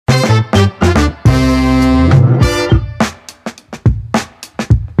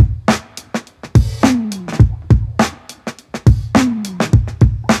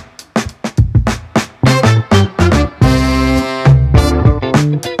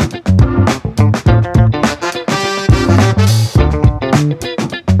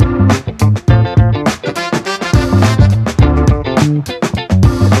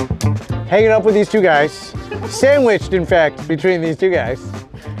hanging up with these two guys, sandwiched, in fact, between these two guys.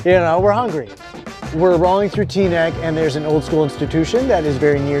 You know, we're hungry. We're rolling through Teaneck, and there's an old school institution that is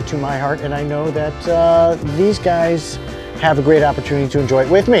very near to my heart, and I know that these guys have a great opportunity to enjoy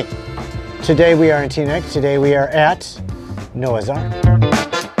it with me. Today we are in Teaneck. Today we are at Noah's Ark.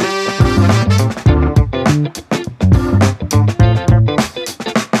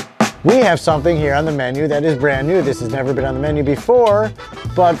 We have something here on the menu that is brand new. This has never been on the menu before,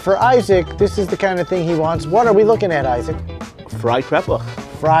 but for Isaac, this is the kind of thing he wants. What are we looking at, Isaac? Fried kreplach.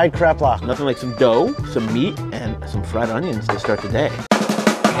 Fried kreplach. Nothing like some dough, some meat, and some fried onions to start the day.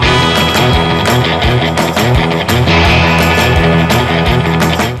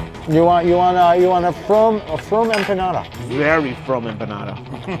 You want a firm empanada. Very firm empanada.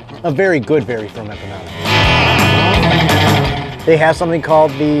 A very good, very firm empanada. They have something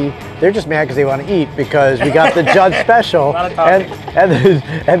called they're just mad because they want to eat because we got the Judd special.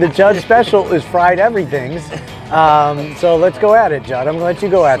 and the Judd special is fried everythings. So let's go at it, Judd. I'm gonna let you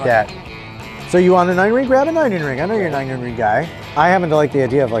go at that. So you want an onion ring? Grab an onion ring. I know you're an onion ring guy. I happen to like the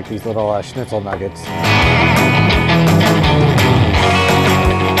idea of like these little schnitzel nuggets.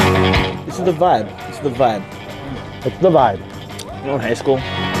 This is the vibe. This is the vibe. It's the vibe. You know, in high school.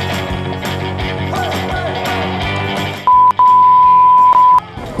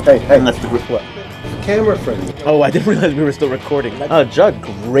 Hey. And that's the what? Camera friendly. Oh, I didn't realize we were still recording. Judd,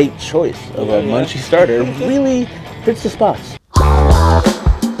 great choice of a munchy starter. Really hits the spots.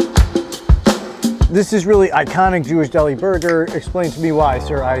 This is really iconic Jewish deli burger. Explain to me why,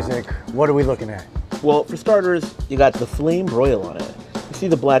 Sir Isaac. What are we looking at? Well, for starters, you got the flame broil on it. You see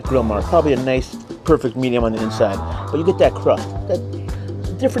the black grill mark, probably a nice, perfect medium on the inside, but you get that crust, that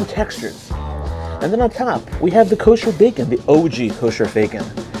different textures. And then on top, we have the kosher bacon, the OG kosher bacon.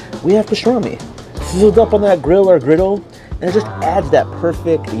 We have pastrami, sizzled up on that grill or griddle, and it just adds that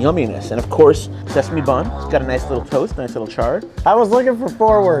perfect yumminess. And of course, sesame bun. It's got a nice little toast, nice little char. I was looking for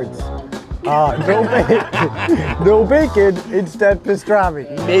 4 words. No bacon, instead pastrami.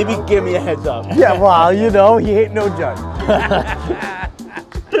 Maybe give me a heads up. Yeah, well, you know, he ain't no Judd.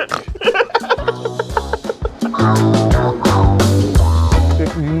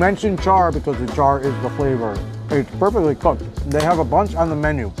 You mentioned char because the char is the flavor. It's perfectly cooked. They have a bunch on the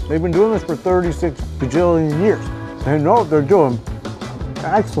menu. They've been doing this for 36 bajillion years. They know what they're doing.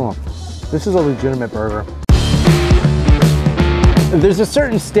 Excellent. This is a legitimate burger. There's a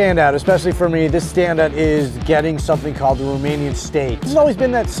certain standout, especially for me. This standout is getting something called the Romanian steak. This has always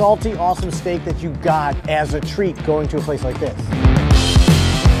been that salty, awesome steak that you got as a treat going to a place like this.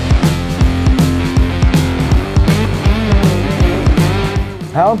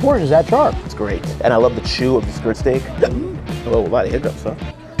 How important is that char? It's great. And I love the chew of the skirt steak. Oh, a lot of hiccups, huh?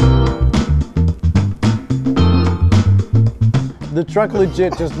 The truck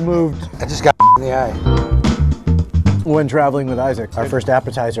legit just moved. I just got in the eye. When traveling with Isaac, our first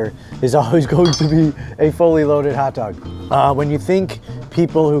appetizer is always going to be a fully loaded hot dog. When you think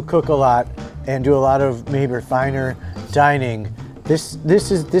people who cook a lot and do a lot of maybe finer dining, this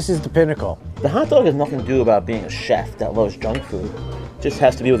is the pinnacle. The hot dog has nothing to do about being a chef that loves junk food. It just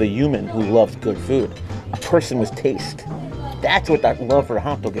has to be with a human who loves good food. A person with taste. That's what that love for a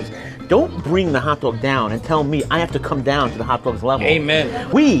hot dog is. Don't bring the hot dog down and tell me I have to come down to the hot dog's level.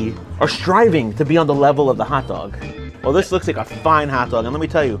 Amen. We are striving to be on the level of the hot dog. Well, this looks like a fine hot dog, and let me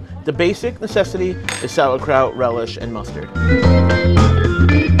tell you, the basic necessity is sauerkraut, relish, and mustard.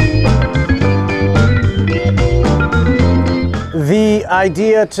 The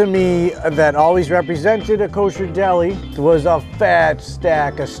idea to me that always represented a kosher deli was a fat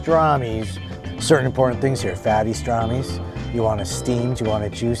stack of stramis. Certain important things here, fatty stramis. You want it steamed, you want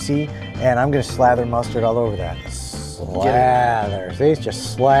it juicy, and I'm gonna slather mustard all over that. Slather, see,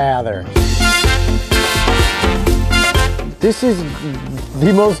 just slather. This is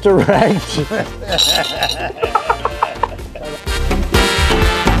the most direct.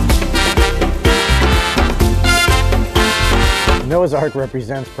 Noah's Ark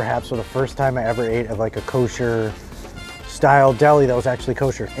represents perhaps for the first time I ever ate at like a kosher style deli that was actually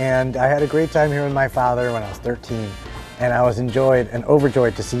kosher. And I had a great time here with my father when I was 13. And I was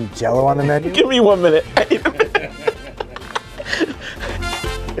overjoyed to see Jell-O on the menu. Give me 1 minute.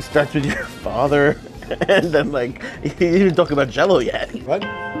 It starts with your father, and then like, you didn't even talk about Jell-O yet. What?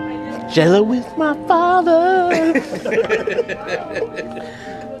 Jell-O with my father.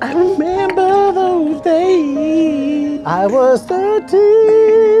 I remember those days. I was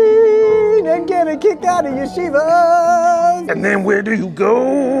 13 and getting kicked out of yeshivas. And then where do you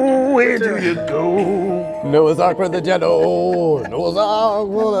go? Where do you go? Noah's Ark for the Jell-O. Noah's Ark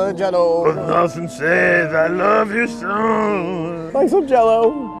for the Jell-O. Dawson says, I love your son. Like some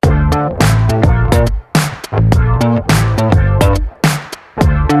Jell-O.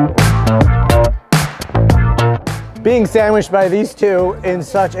 Being sandwiched by these two in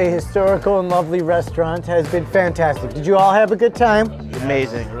such a historical and lovely restaurant has been fantastic. Did you all have a good time?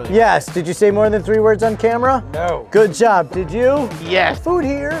 Amazing. Really. Yes. Did you say more than 3 words on camera? No. Good job. Did you? Yes. Food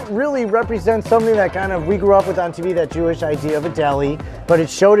here really represents something that kind of we grew up with on TV, that Jewish idea of a deli, but it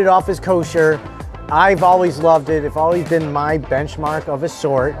showed it off as kosher. I've always loved it. It's always been my benchmark of a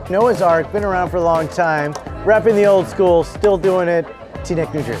sort. Noah's Ark, been around for a long time, repping the old school, still doing it.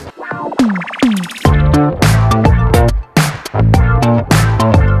 Teaneck, New Jersey.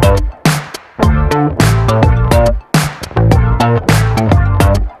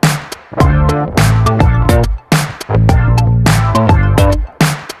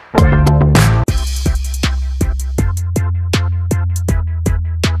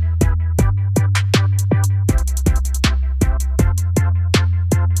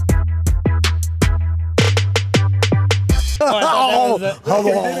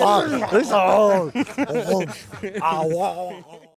 Oh,